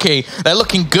onto Ricky. They're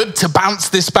looking good to bounce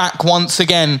this back once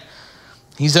again.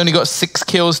 He's only got 6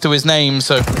 kills to his name,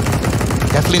 so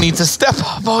definitely needs to step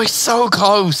up. Oh, he's so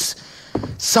close.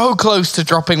 So close to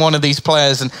dropping one of these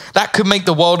players, and that could make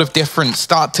the world of difference,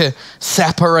 start to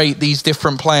separate these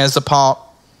different players apart.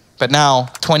 But now,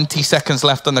 20 seconds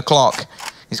left on the clock.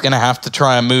 He's going to have to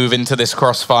try and move into this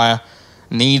crossfire.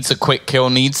 Needs a quick kill,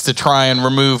 needs to try and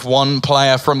remove one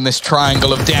player from this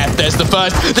triangle of death. There's the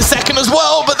first, the second as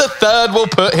well, but the third will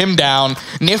put him down.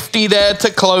 Nifty there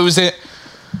to close it.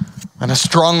 And a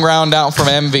strong round out from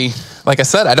Envy. Like I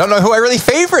said, I don't know who I really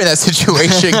favor in that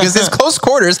situation because it's close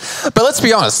quarters. But let's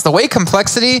be honest, the way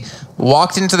compLexity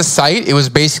walked into the site, it was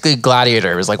basically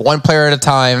Gladiator. It was like one player at a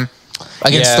time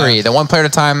against 3, then one player at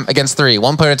a time against 3,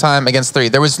 one player at a time against 3.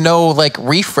 There was no like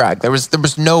refrag. There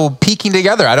was no peeking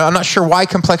together. I'm not sure why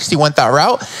compLexity went that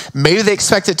route. Maybe they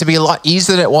expect it to be a lot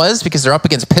easier than it was because they're up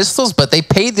against pistols, but they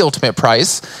paid the ultimate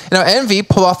price. You know, Envy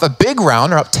pull off a big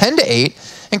round. They're up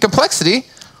 10-8, and compLexity,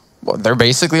 well, they're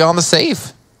basically on the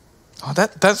save. Oh,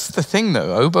 that's the thing,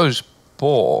 though. Obo's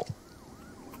bought.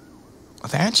 Are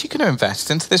they actually going to invest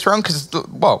into this round? Because,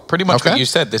 well, pretty much what you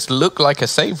said. This looked like a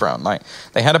save round. Like,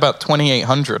 they had about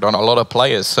 2,800 on a lot of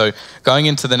players. So going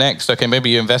into the next, okay, maybe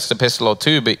you invest a pistol or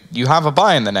 2, but you have a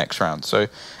buy in the next round. So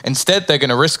instead, they're going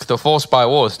to risk the forced buy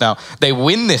wars. Now, they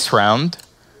win this round.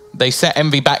 They set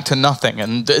Envy back to nothing.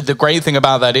 And the great thing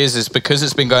about that is because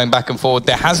it's been going back and forward,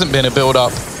 there hasn't been a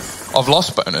build-up of loss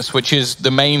bonus, which is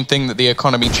the main thing that the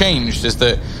economy changed, is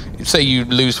that say you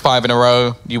lose 5 in a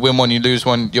row, you win 1, you lose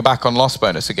 1, you're back on loss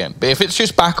bonus again. But if it's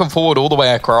just back and forward all the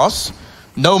way across,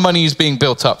 no money is being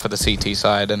built up for the CT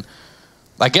side. And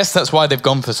I guess that's why they've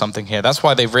gone for something here. That's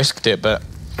why they've risked it, but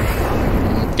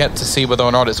get to see whether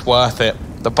or not it's worth it.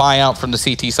 The buyout from the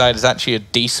CT side is actually a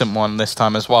decent one this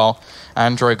time as well.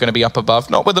 Android going to be up above,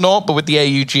 not with an AWP, but with the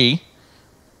AUG.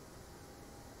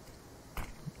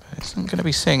 Isn't going to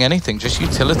be seeing anything, just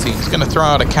utility. He's going to throw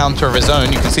out a counter of his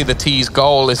own. You can see the T's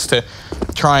goal is to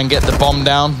try and get the bomb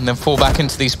down and then fall back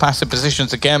into these passive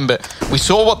positions again. But we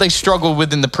saw what they struggled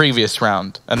with in the previous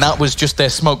round, and that was just their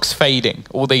smokes fading,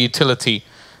 all their utility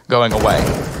going away.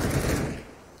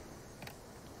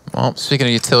 Well, speaking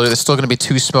of utility, there's still going to be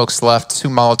 2 smokes left, 2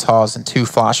 Molotovs and 2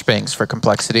 flashbangs for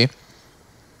compLexity.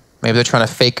 Maybe they're trying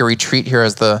to fake a retreat here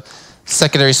as the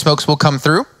secondary smokes will come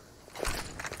through.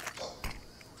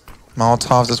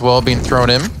 Molotovs as well being thrown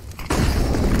in.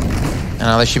 And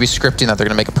now they should be scripting that they're going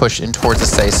to make a push in towards the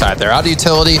stay side. They're out of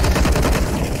utility.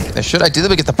 They should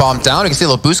ideally get the bomb down. You can see a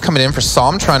little boost coming in for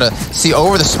Som, trying to see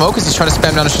over the smoke as he's trying to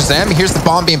spam down to Shazam. He hears the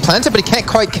bomb being planted, but he can't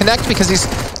quite connect because he's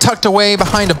tucked away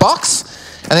behind a box.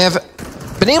 And they have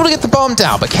been able to get the bomb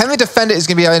down, but can they defend it is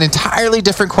going to be an entirely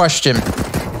different question.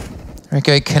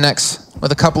 Okay, connects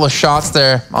with a couple of shots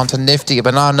there onto Nifty,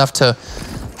 but not enough to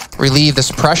relieve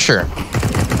this pressure.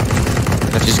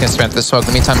 Nifty's going to spam the smoke. In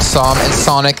the meantime, Som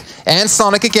and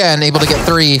Sonic again, able to get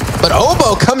 3. But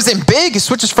Obo comes in big. He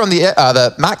switches from the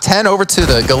Mac-10 over to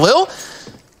the Galil.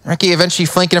 Ricky eventually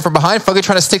flanking him from behind. Fugly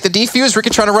trying to stick the defuse. Ricky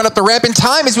trying to run up the ramp in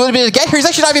time. He's really able to get here. He's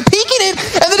actually not even peeking it.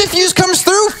 And the defuse comes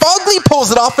through. Fugly pulls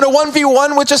it off in a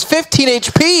 1v1 with just 15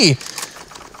 HP.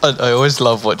 I always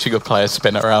love watching a player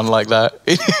spin around like that.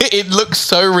 It looks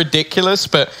so ridiculous,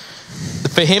 but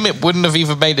for him, it wouldn't have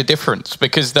even made a difference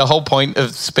because the whole point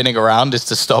of spinning around is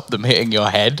to stop them hitting your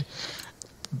head.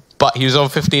 But he was on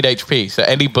 15 HP, so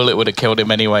any bullet would have killed him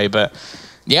anyway. But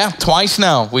yeah, twice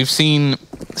now we've seen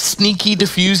sneaky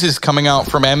diffuses coming out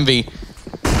from Envy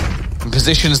in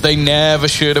positions they never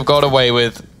should have got away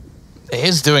with. It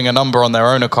is doing a number on their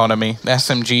own economy.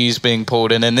 SMGs being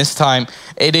pulled in, and this time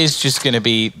it is just going to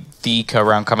be the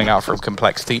round coming out from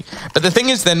compLexity. But the thing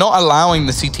is, they're not allowing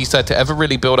the CT side to ever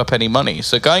really build up any money.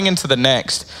 So going into the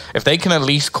next, if they can at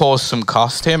least cause some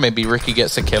cost here, maybe Ricky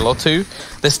gets a kill or 2,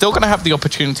 they're still going to have the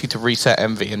opportunity to reset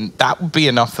Envy, and that would be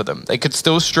enough for them. They could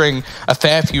still string a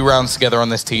fair few rounds together on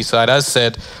this T side. As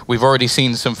said, we've already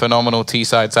seen some phenomenal T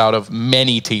sides out of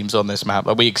many teams on this map.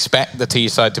 Like, we expect the T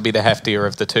side to be the heftier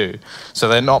of the 2. So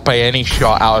they're not by any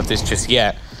shot out of this just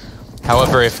yet.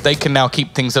 However, if they can now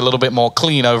keep things a little bit more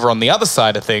clean over on the other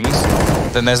side of things,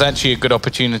 then there's actually a good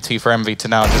opportunity for Envy to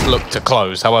now just look to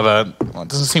close. However, it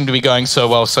doesn't seem to be going so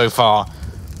well so far.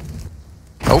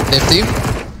 Oh, Nifty.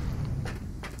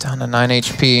 Down to 9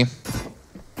 HP.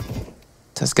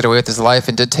 Does get away with his life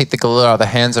and did take the Galil out of the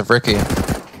hands of Ricky.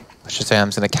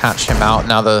 Shazam's going to catch him out.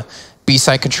 Now the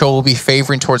B-side control will be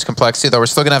favoring towards complexity, though we're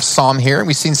still going to have Som here.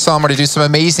 We've seen Som already do some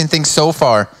amazing things so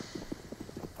far.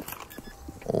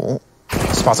 Oh,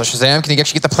 spots out Shazam. Can he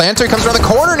actually get the planter? He comes around the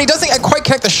corner and he doesn't quite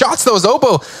connect the shots, though. His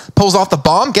Oboe pulls off the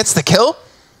bomb, gets the kill.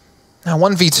 Now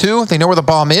 1v2. They know where the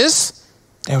bomb is.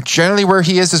 They know generally where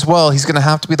he is as well. He's going to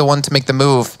have to be the one to make the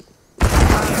move.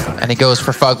 And he goes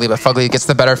for Fugly, but Fugly gets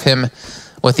the better of him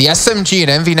with the SMG, and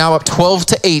Envy now up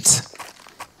 12-8.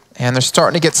 And they're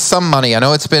starting to get some money. I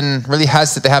know it's been really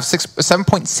hesitant. They have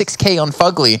 7.6K on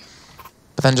Fugly,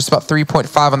 but then just about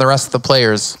 3.5 on the rest of the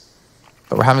players.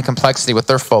 But we're having complexity with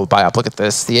their full buy-up. Look at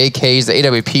this. The AKs, the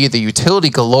AWP, the utility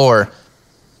galore.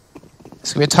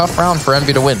 It's going to be a tough round for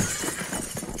Envy to win.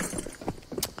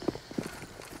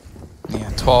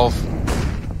 Yeah,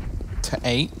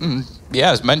 12-8.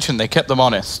 Yeah, as mentioned, they kept them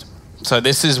honest. So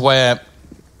this is where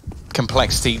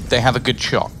complexity, they have a good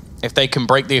shot. If they can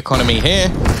break the economy here,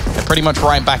 they're pretty much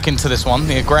right back into this one.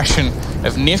 The aggression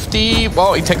of Nifty,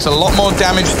 well, he takes a lot more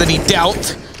damage than he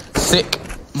dealt. Sick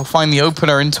will find the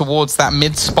opener in towards that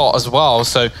mid spot as well.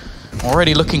 So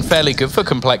already looking fairly good for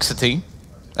complexity.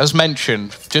 As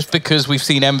mentioned, just because we've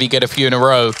seen Envy get a few in a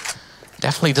row,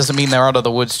 definitely doesn't mean they're out of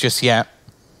the woods just yet.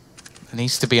 There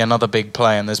needs to be another big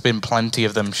play, and there's been plenty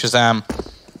of them. Shazam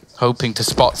hoping to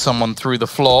spot someone through the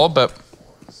floor, but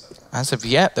as of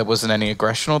yet, there wasn't any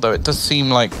aggression, although it does seem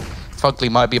like Fugly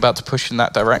might be about to push in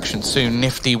that direction soon.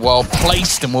 Nifty well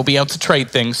placed and will be able to trade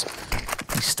things.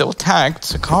 He's still tagged,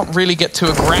 so can't really get too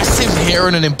aggressive here,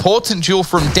 and an important duel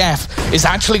from Def is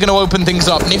actually going to open things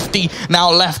up. Nifty now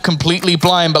left completely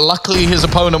blind, but luckily his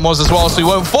opponent was as well, so he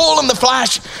won't fall, and the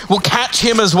flash will catch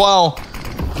him as well.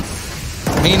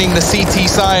 Meaning the CT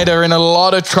side are in a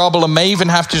lot of trouble and may even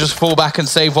have to just fall back and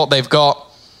save what they've got.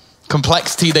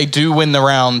 Complexity, they do win the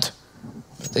round.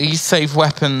 These save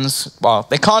weapons, well,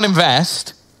 they can't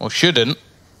invest, or shouldn't.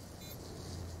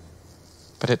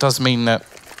 But it does mean that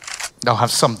they'll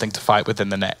have something to fight with in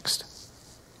the next.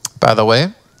 By the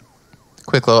way,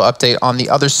 quick little update on the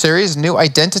other series. New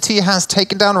Identity has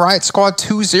taken down Riot Squad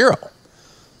 2-0.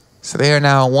 So they are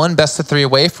now one best-of-3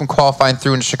 away from qualifying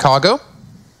through into Chicago.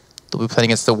 They'll be playing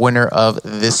against the winner of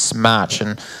this match.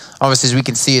 And obviously, as we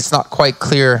can see, it's not quite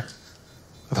clear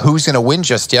of who's going to win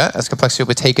just yet, as Complexity will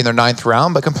be taking their 9th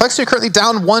round. But Complexity are currently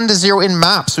down 1-0 in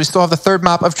maps. So we still have the 3rd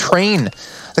map of Train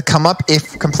to come up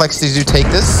if Complexity do take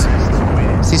this.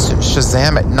 See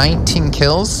Shazam at 19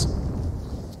 kills.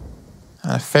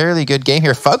 A fairly good game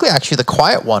here. Fugly, actually, the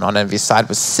quiet one on Envy's side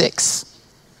was 6.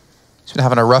 He's been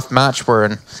having a rough match where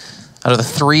out of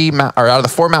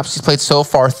the 4 maps he's played so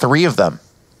far, 3 of them,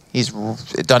 he's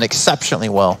done exceptionally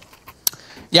well.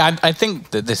 Yeah, I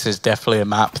think that this is definitely a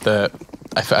map that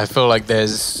I feel like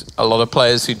there's a lot of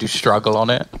players who do struggle on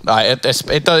it.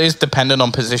 It is dependent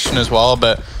on position as well,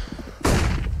 but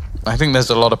I think there's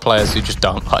a lot of players who just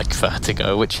don't like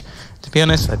Vertigo, which, to be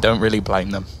honest, I don't really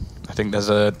blame them. I think there's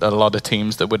a lot of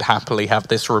teams that would happily have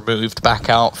this removed back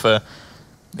out for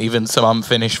even some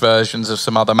unfinished versions of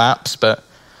some other maps, but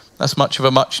that's much of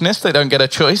a muchness. They don't get a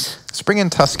choice. Let's bring in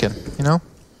Tuscan, you know?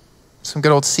 Some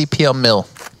good old CPL Mill.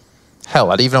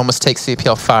 Hell, I'd even almost take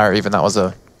CPL Fire, even that was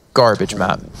a garbage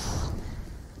map.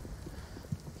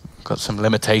 Got some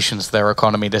limitations to their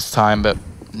economy this time, but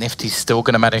Nifty's still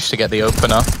going to manage to get the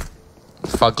opener.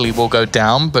 Fugly will go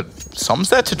down, but Som's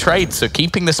there to trade, so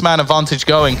keeping this man advantage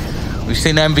going. We've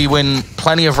seen Envy win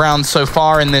plenty of rounds so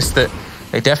far in this that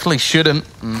they definitely shouldn't.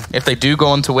 And if they do go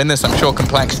on to win this, I'm sure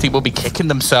Complexity will be kicking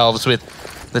themselves with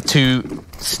the 2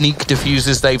 sneak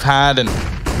diffusers they've had and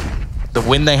the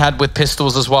win they had with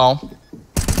pistols as well.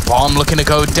 Bomb looking to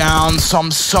go down.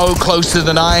 Som's so close to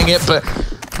denying it, but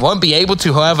won't be able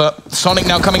to. However, Sonic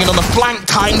now coming in on the flank,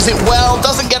 times it well,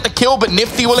 doesn't get the kill, but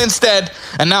Nifty will instead.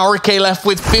 And now Ricky left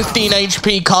with 15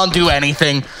 HP, can't do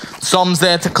anything. Som's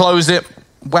there to close it.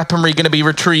 Weaponry going to be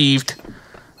retrieved.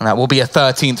 And that will be a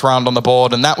 13th round on the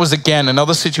board. And that was, again,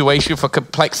 another situation for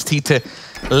Complexity to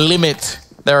limit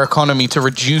their economy, to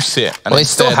reduce it. And well, they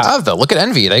still have, though. Look at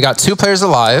Envy. They got 2 players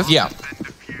alive. Yeah.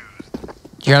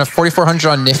 You're going to have 4,400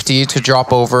 on Nifty to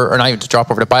drop over, or not even to drop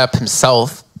over, to buy up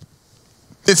himself.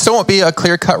 It still won't be a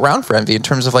clear-cut round for Envy in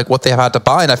terms of like what they have had to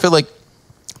buy. And I feel like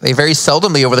they very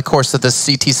seldomly over the course of this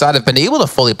CT side have been able to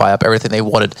fully buy up everything they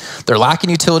wanted. They're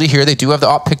lacking utility here. They do have the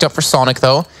op picked up for Sonic,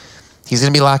 though. He's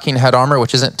going to be lacking head armor,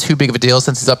 which isn't too big of a deal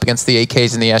since he's up against the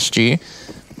AKs and the SG.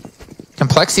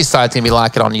 compLexity's side's going to be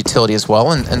lacking on utility as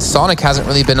well, and Sonic hasn't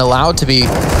really been allowed to be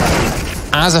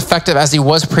as effective as he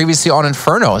was previously on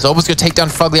Inferno. Is Obo's going to take down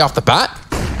Fugly off the bat?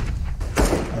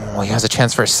 Oh, he has a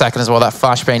chance for a second as well. That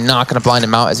flashbang not going to blind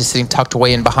him out as he's sitting tucked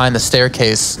away in behind the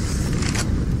staircase.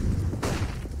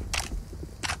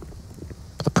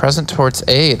 But the presence towards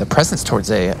A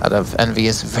out of Envy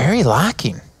is very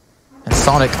lacking. And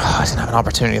Sonic doesn't have an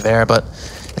opportunity there, but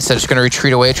instead just going to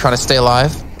retreat away, trying to stay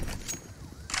alive.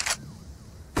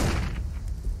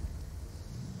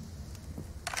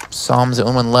 Psalm's the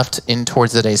only one left in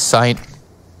towards the day's site.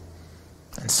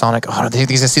 And Sonic, I think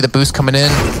he's gonna see the boost coming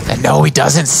in. And no, he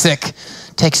doesn't. Sick.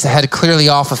 Takes the head clearly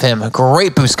off of him. A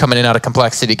great boost coming in out of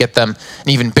compLexity to get them an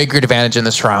even bigger advantage in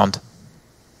this round.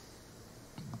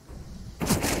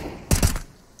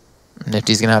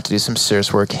 Nifty's gonna have to do some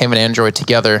serious work. Him and Android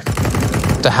together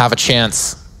to have a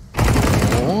chance.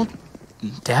 Oh,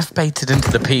 Def baited into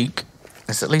the peak.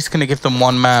 It's at least going to give them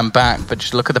one man back, but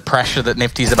just look at the pressure that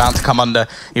Nifty's about to come under.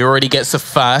 He already gets the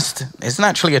first. Isn't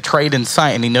actually a trade in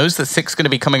sight, and he knows that Six's going to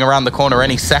be coming around the corner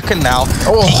any second now.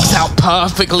 Oh. Peeks out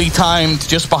perfectly timed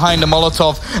just behind the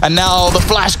Molotov, and now the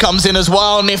flash comes in as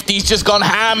well. Nifty's just gone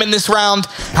ham in this round.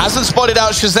 Hasn't spotted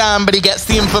out Shazam, but he gets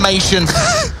the information.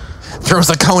 Throws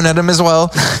a cone at him as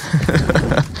well.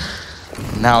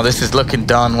 Now this is looking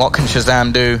done. What can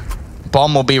Shazam do?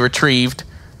 Bomb will be retrieved.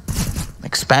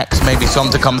 Expects maybe some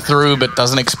to come through, but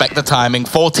doesn't expect the timing.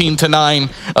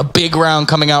 14-9, a big round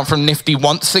coming out from Nifty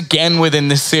once again within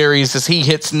this series as he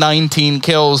hits 19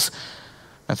 kills.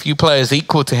 A few players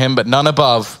equal to him, but none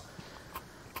above.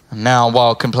 And now,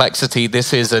 while compLexity,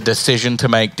 this is a decision to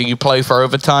make. Do you play for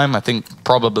overtime? I think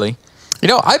probably. You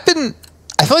know, I feel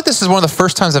like this is one of the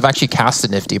first times I've actually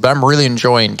casted Nifty, but I'm really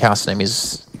enjoying casting him.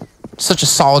 He's such a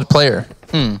solid player.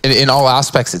 In all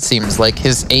aspects, it seems like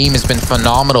his aim has been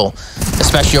phenomenal,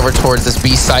 especially over towards this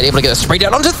B side, able to get a spray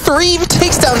down onto 3, he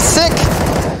takes down Sick.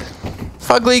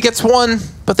 Fugly gets 1,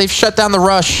 but they've shut down the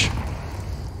rush.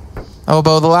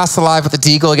 Obo, the last alive with the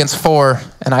Deagle against 4,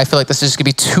 and I feel like this is going to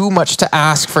be too much to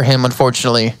ask for him,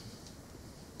 unfortunately.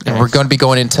 And we're going to be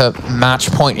going into match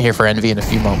point here for Envy in a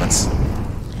few moments.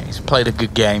 Yeah, he's played a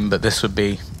good game, but this would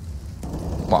be,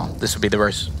 well, this would be the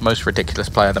most ridiculous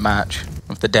play of the match.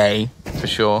 Of the day, for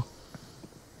sure.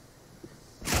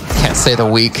 Can't say the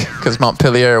week, because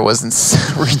Montpellier wasn't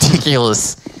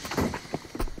ridiculous.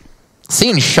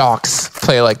 Seeing Shocks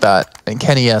play like that, and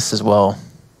Kenny S as well.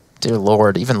 Dear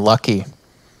Lord, even Lucky.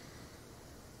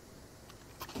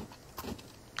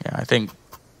 Yeah, I think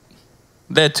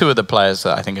they're two of the players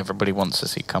that I think everybody wants to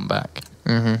see come back.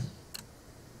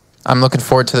 I'm looking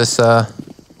forward to this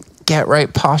Get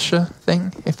Right Pasha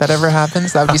thing, if that ever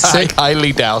happens. That would be sick. I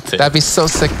highly doubt it. That'd be so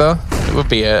sick, though. It would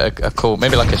be a cool,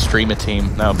 maybe like a streamer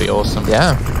team. That would be awesome.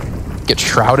 Yeah. Get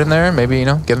Shroud in there, maybe, you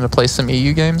know, get him to play some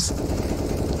EU games.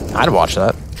 I'd watch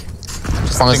that.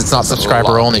 As long as it's not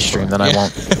subscriber-only stream, then I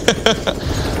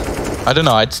won't. I don't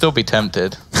know, I'd still be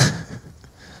tempted.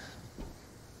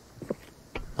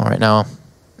 All right, now,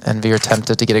 Envy are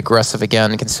tempted to get aggressive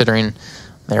again, considering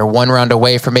they're 1 round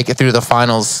away from making it through the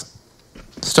finals.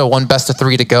 Still 1 best of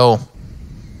 3 to go.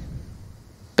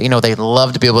 But, you know, they'd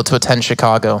love to be able to attend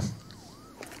Chicago.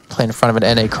 Play in front of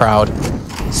an NA crowd.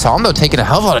 Saw him, though, taking a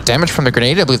hell of a lot of damage from the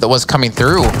grenade, I believe, that was coming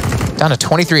through. Down to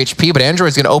 23 HP, but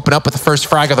Android's going to open up with the first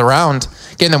frag of the round,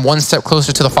 getting them 1 step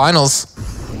closer to the finals.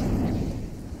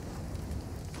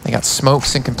 They got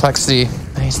Smokes and compLexity.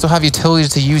 They still have utilities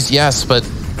to use, yes, but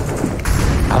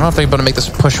I don't know if they're able to make this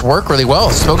push work really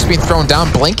well. Smokes being thrown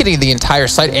down, blanketing the entire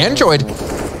site. Android,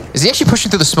 is he actually pushing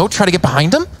through the smoke, trying to get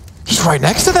behind them? He's right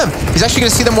next to them. He's actually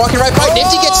going to see them walking right by.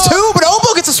 Nifty gets 2, but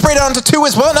Obo gets a spray down to 2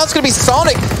 as well. Now it's going to be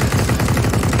Sonic.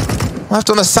 Left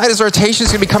on the side, his rotation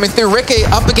is going to be coming through. Ricky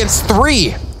up against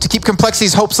 3 to keep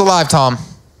compLexity's hopes alive, Tom.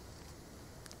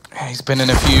 He's been in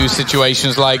a few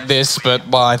situations like this, but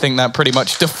well, I think that pretty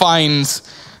much defines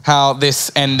how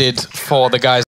this ended for the guys.